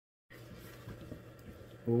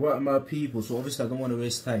Alright, my people, so obviously I don't want to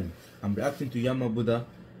waste time. I'm reacting to Yama Buddha,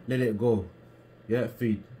 Let It Go. Yeah,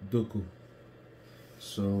 feed, Doku.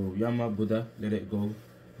 So, Yama Buddha, Let It Go,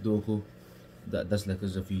 Doku. That's like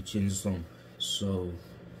as if you change the song. So,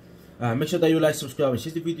 make sure that you like, subscribe, and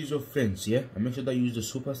share the videos with your friends, yeah? And make sure that you use the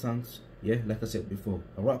super thanks, yeah? Like I said before.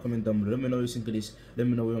 Alright, comment down below, let me know what you think of this. Let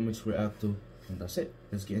me know what you want me to react to. And that's it,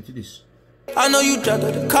 let's get into this. I know you tried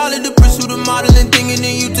to call it the pursuit of modeling thing, and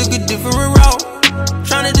then you took a different route.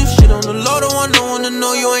 Tryna do shit on the low, don't want no one to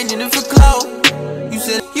know you ain't in it for clout. You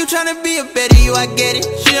said you tryna be a better you, I get it.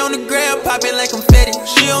 She on the gram, popping like confetti.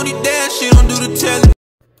 She only dance, she don't do the telling.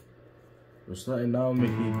 We're starting now, my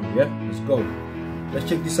people, yeah? Let's go. Let's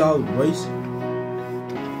check this out, boys.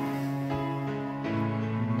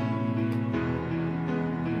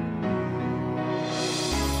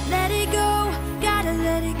 Let it go, gotta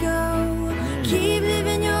let it go. Keep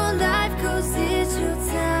living your life, cause it's your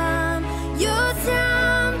time. Your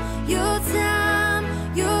time, your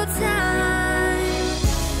time, your time.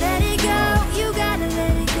 Let it go, you gotta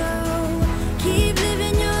let it go. Keep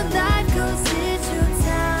living your life, cause it's your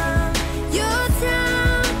time. Your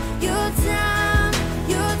time, your time,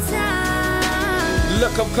 your time.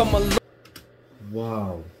 Look, I'm coming.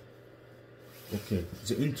 Wow. Okay,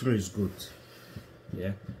 the intro is good.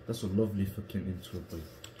 Yeah, that's a lovely fucking intro, boy.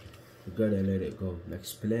 You gotta let it go. Like,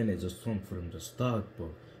 explain it just from the start, bro.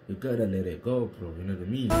 You gotta let it go, bro. You know what I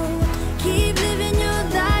mean? Keep living your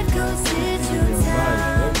life, cause it's your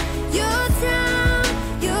time. Your time,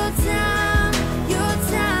 your time, your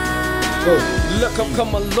time. Go. Look, I've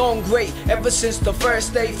come a long way ever since the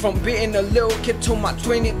first day. From being a little kid to my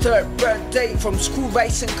 23rd birthday. From school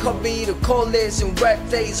racing cubby to college and work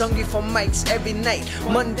days. Hungry for mics every night,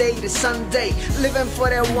 Monday to Sunday. Living for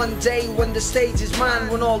that one day when the stage is mine.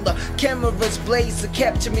 When all the cameras blaze to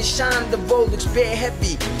capture me shine. The road looks bare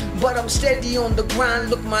heavy, but I'm steady on the grind.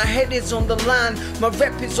 Look, my head is on the line, my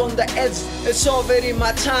rep is on the edge. It's already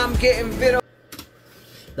my time getting bitter.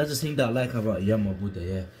 That's the thing that I like about Yama Buddha,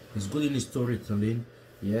 yeah. He's good in his storytelling,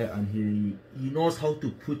 yeah, and he knows how to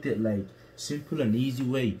put it like simple and easy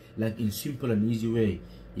way, like in simple and easy way,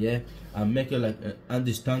 yeah, and make it like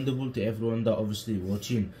understandable to everyone that obviously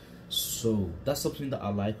watching. So that's something that I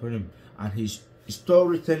like from him, and his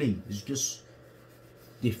storytelling is just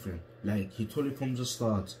different. Like, he told it from the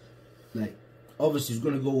start, like obviously he's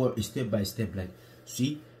gonna go step by step. Like,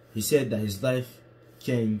 see, he said that his life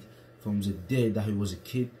changed from the day that he was a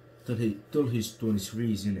kid till his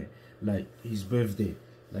 23, isn't it? Like his birthday,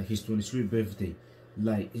 like his 23rd birthday.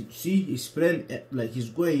 Like, see, he explained like he's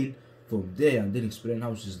going from there and then explain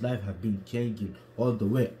how his life have been changing all the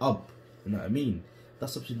way up. You know what I mean?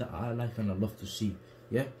 That's something that I like and I love to see.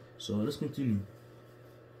 Yeah. So let's continue.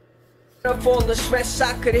 Of all the stress,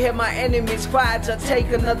 I could hear my enemies cry. To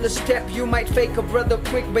take another step, you might fake a brother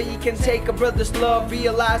quick, but you can take a brother's love.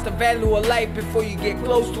 Realize the value of life before you get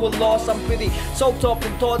close to a loss. I'm pretty soaked up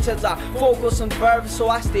in thoughts as I focus on verbs, so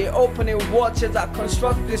I stay open and watch as I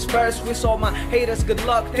construct this verse. Wish all my haters good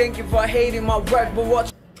luck. Thank you for hating my work, but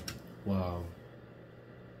watch. Wow.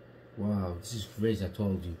 Wow, this is crazy. I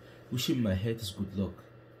told you. Wishing my haters good luck.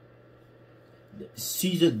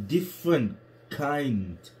 See the different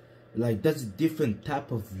kind. Like, that's a different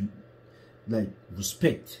type of like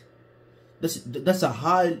respect. That's a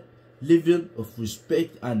high level of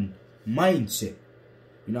respect and mindset.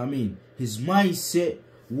 You know what I mean? His mindset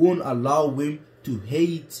won't allow him to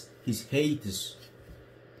hate his haters.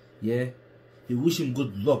 Yeah, he wish him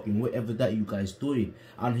good luck in whatever that you guys doing,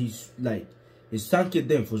 and he's thanking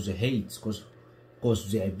them for the hate, cause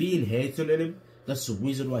they're being hated on him. That's the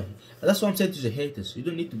reason why. That's what I'm saying to the haters. You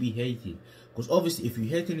don't need to be hated. Because obviously, if you're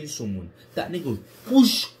hating someone, that nigga will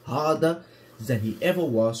push harder than he ever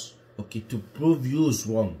was, okay, to prove you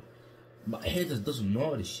wrong. But haters doesn't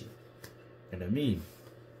know this shit. You know what I mean?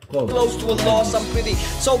 Close to a loss, I'm pretty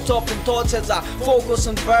soaked up in thoughts as I focus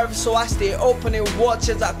on verbs, so I stay open and watch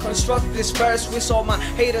as I construct this verse. Wish all my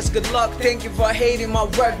haters good luck. Thank you for hating my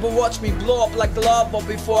work, but watch me blow up like lava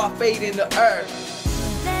before I fade in the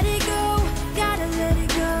earth. Let it go, gotta let it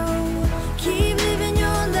go. Keep living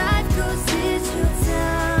your life, cause it's your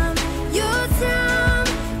time. Your time,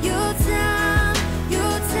 your time,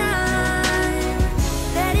 your time.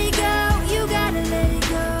 Let it go, you gotta let it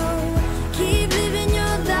go. Keep living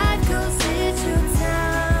your life, cause it's your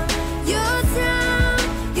time. Your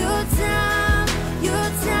time, your time, your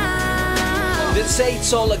time. They say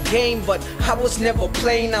it's all a game, but I was never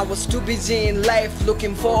playing. I was too busy in life,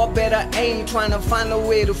 looking for a better aim, trying to find a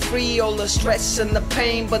way to free all the stress and the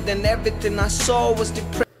pain. But then everything I saw was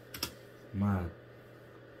depression. Mad.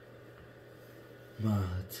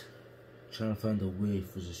 trying to find a way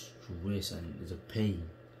for the stress and the pain.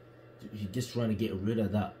 You're just trying to get rid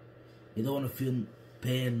of that. You don't want to feel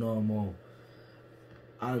pain no more.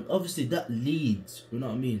 And obviously that leads, you know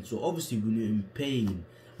what I mean? So obviously when you're in pain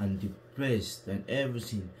and depressed and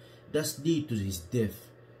everything, that's lead to his death.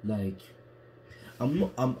 Like, I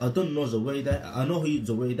don't know the way that, I know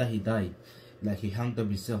the way that he died. Like, he hanged up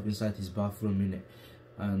himself inside his bathroom, innit?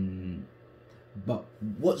 And but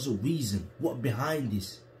what's the reason? What behind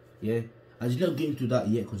this? Yeah, I did not get into that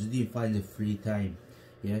yet because I didn't find the free time.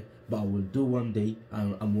 Yeah, but I will do one day.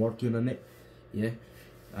 I'm working on it. Yeah,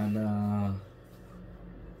 and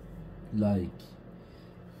like,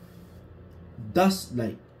 that's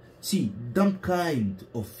like, see, them kind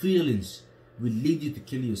of feelings will lead you to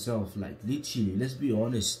kill yourself. Like, literally, let's be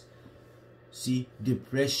honest. See,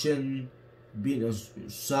 depression, being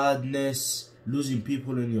sadness, losing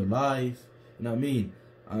people in your life, you know what I mean,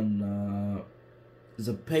 and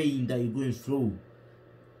the pain that you're going through,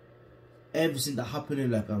 everything that happening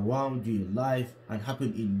like around you in life and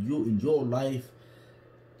happen in your life.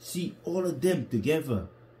 See, all of them together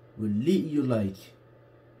will lead you like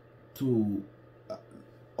to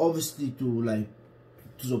obviously to like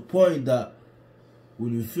to the point that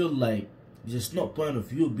when you feel like there's no point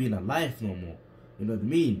of you being alive no more. You know what I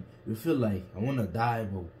mean? You feel like, I want to die,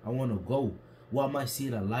 bro. I want to go. What am I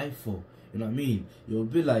still alive for? You know what I mean? You'll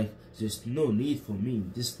be like, there's no need for me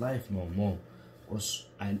in this life no more. Because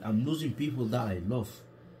I'm losing people that I love.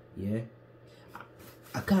 Yeah?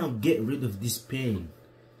 I can't get rid of this pain.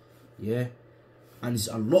 Yeah? And it's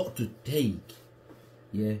a lot to take.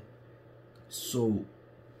 Yeah? So,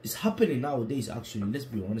 it's happening nowadays actually. Let's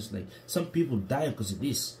be honest. Like, some people die because of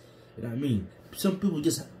this. You know what I mean? Some people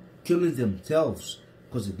just killing themselves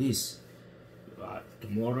because of this.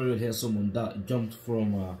 Tomorrow you'll hear someone that jumped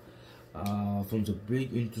from the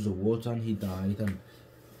bridge into the water and he died, and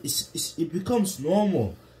it becomes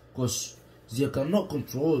normal because they cannot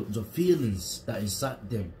control the feelings that inside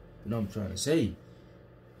them. You know what I'm trying to say?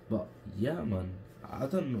 But yeah, man, I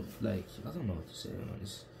don't know. Like, I don't know what to say, man.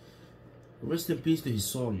 Rest in peace to his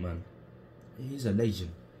soul, man. He's a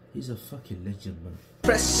legend. He's a fucking legend, man.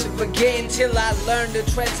 Impressive again till I learned the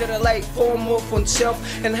treasure of life form of oneself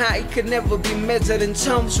and how it could never be measured in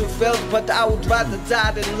terms of wealth. But I would rather die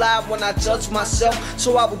than lie when I judge myself.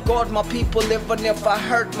 So I would guard my people even if I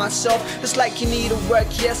hurt myself. It's like you need to work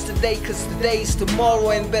yesterday cause today's tomorrow,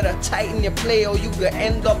 and better tighten your play or you will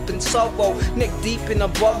end up in sorrow, neck deep in a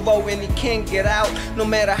burrow and you can't get out. No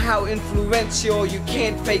matter how influential, you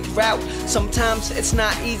can't fake route. Sometimes it's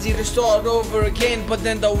not easy to start over again, but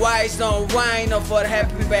then the wise don't whine of what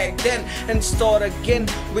happened back then and start again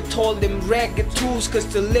with all them ragged tools, cause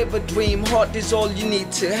to live a dream heart is all you need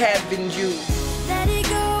to have in you. Let it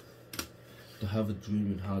go. To have a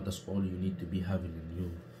dream in heart, that's all you need to be having in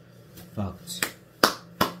you. Facts.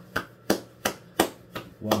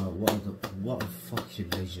 Wow, what a fucking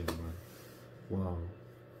legend, man. Wow.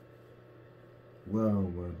 Wow,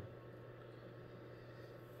 man.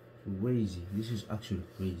 Crazy. This is actually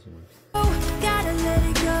crazy, man. Oh, gotta let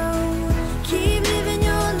it go. Keep living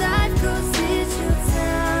your life cause it's your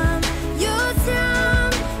time. Your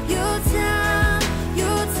time, your time,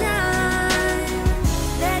 your time.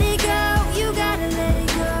 Let it go, you gotta let it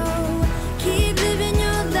go. Keep living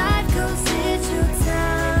your life cause it's your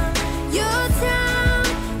time. Your time,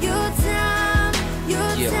 your time,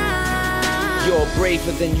 your time. You're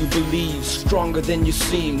braver than you believe, stronger than you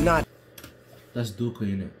seem, not That's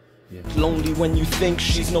Duppy, innit? Yeah. lonely when you think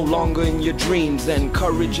she's no longer in your dreams. And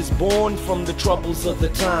courage is born from the troubles of the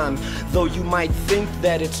time. Though you might think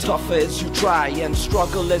that it's tougher as you try and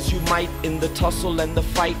struggle as you might in the tussle and the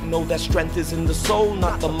fight, know that strength is in the soul,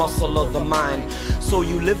 not the muscle of the mind. So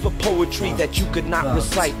you live a poetry that you could not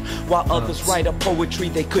recite, while others write a poetry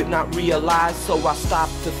they could not realize. So I stop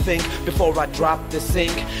to think before I drop this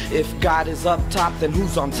ink. If God is up top, then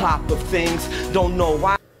who's on top of things? Don't know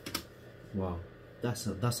why. Wow. That's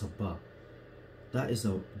a bar. That is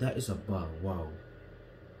a bar. Wow.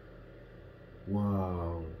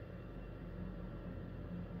 Wow.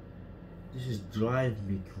 This is driving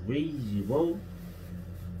me crazy, bro.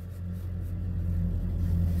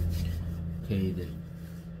 Okay then.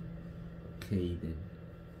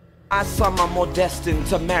 Some are more destined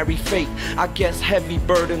to marry fate. I guess heavy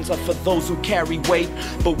burdens are for those who carry weight,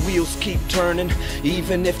 but wheels keep turning,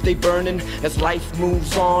 even if they burning. As life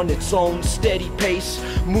moves on its own steady pace,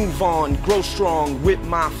 move on, grow strong with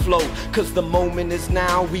my flow. Cause the moment is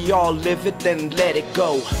now, we all live it, then let it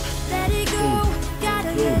go. Let it go,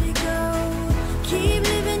 gotta let it go. Keep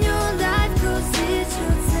living your life cause it's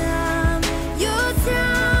your time. Your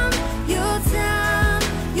time, your time,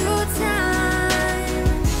 your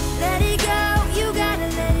time. Let it go.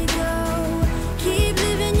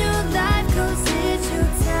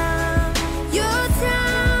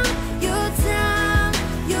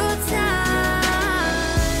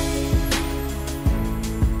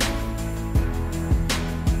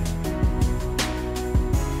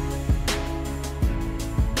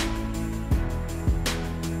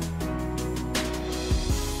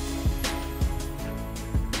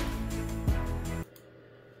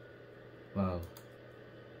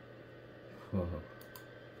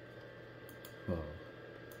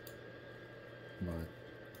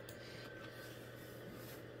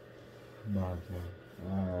 mad, man.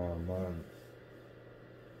 Oh, man.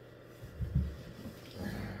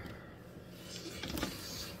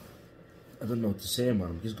 I don't know what to say, man.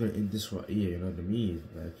 I'm just gonna end this right here, you know what I mean?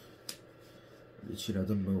 Like, literally, I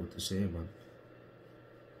don't know what to say, man.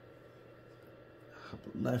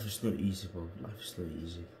 Life is not easy, bro. Life is not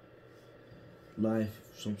easy. Life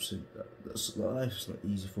is not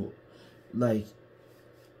easy for, like,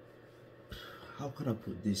 how can I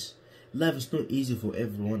put this? Life is not easy for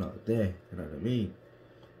everyone out there, you know what I mean?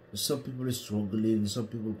 Some people are struggling, some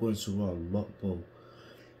people are going through a lot, bro.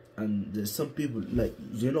 And there's some people, like,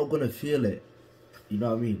 you're not gonna feel it, you know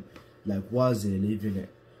what I mean? Like, whilst they're living it.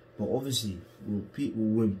 But obviously,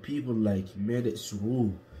 when people like made it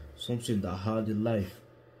through something that hard in life,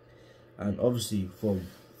 and obviously from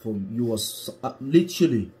you was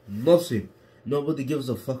literally nothing, nobody gives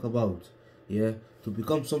a fuck about, yeah, to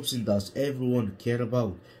become something that everyone care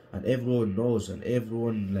about and everyone knows and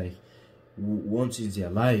everyone like wants in their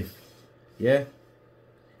life, yeah,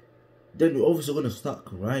 then you're obviously gonna start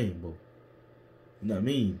crying, bro. You know what I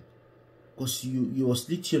mean? Because you was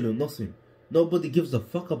literally nothing. Nobody gives a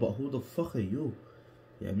fuck about who the fuck are you.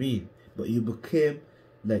 You know what I mean? But you became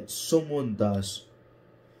like someone that's,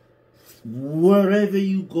 wherever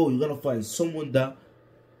you go, you're gonna find someone that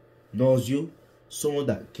knows you, someone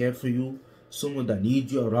that cares for you, someone that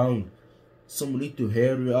needs you around, someone need to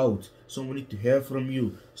hear you out, someone need to hear from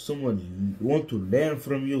you, someone want to learn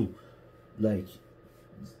from you. Like,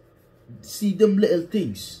 see, them little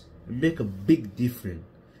things make a big difference.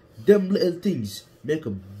 Them little things make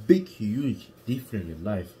a big, huge difference in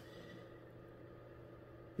life.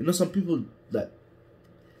 You know, some people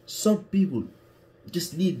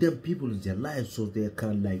just need them people in their lives so they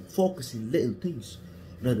can like focus in little things.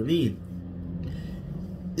 You know what I mean?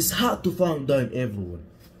 It's hard to find out everyone,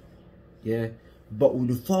 yeah. But when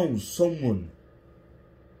you found someone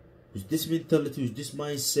with this mentality, with this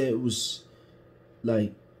mindset, was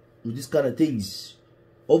like with this kind of things,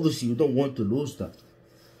 obviously you don't want to lose that.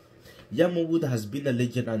 Yama has been a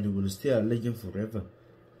legend and he will stay a legend forever.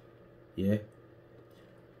 Yeah.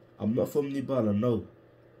 I'm not from Nepal, I know.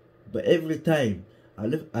 But every time I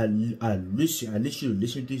literally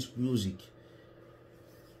listen to his music,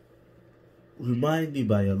 remind me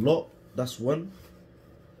by a lot. That's one.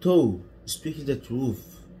 Two, speaking the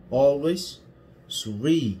truth. Always.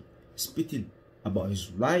 Three, speaking about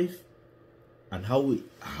his life and how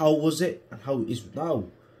was it and how it is now.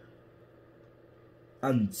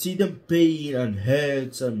 And see them pain and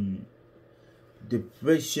hurts and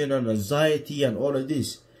depression and anxiety and all of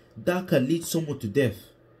this, that can lead someone to death.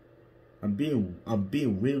 I'm being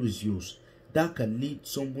real with you. That can lead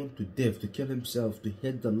someone to death, to kill himself, to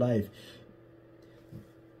end the life.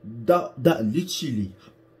 That literally,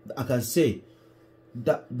 I can say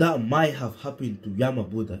that might have happened to Yama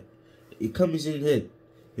Buddha. It comes in his head.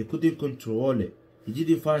 He couldn't control it. He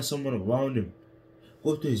didn't find someone around him.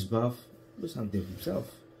 Go to his bath. Let's have them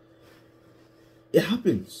himself. It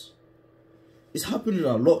happens. It's happening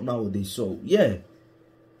a lot nowadays. So yeah,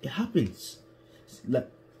 it happens. Like,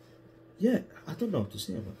 yeah, I don't know what to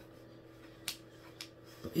say, man.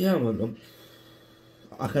 But yeah, man,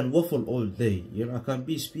 I can waffle all day. You know, I can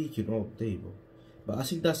be speaking all day, bro. But I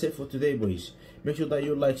think that's it for today, boys. Make sure that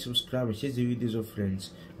you like, subscribe, and share the videos with friends.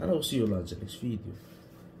 And I'll see you all on the next video.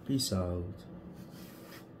 Peace out.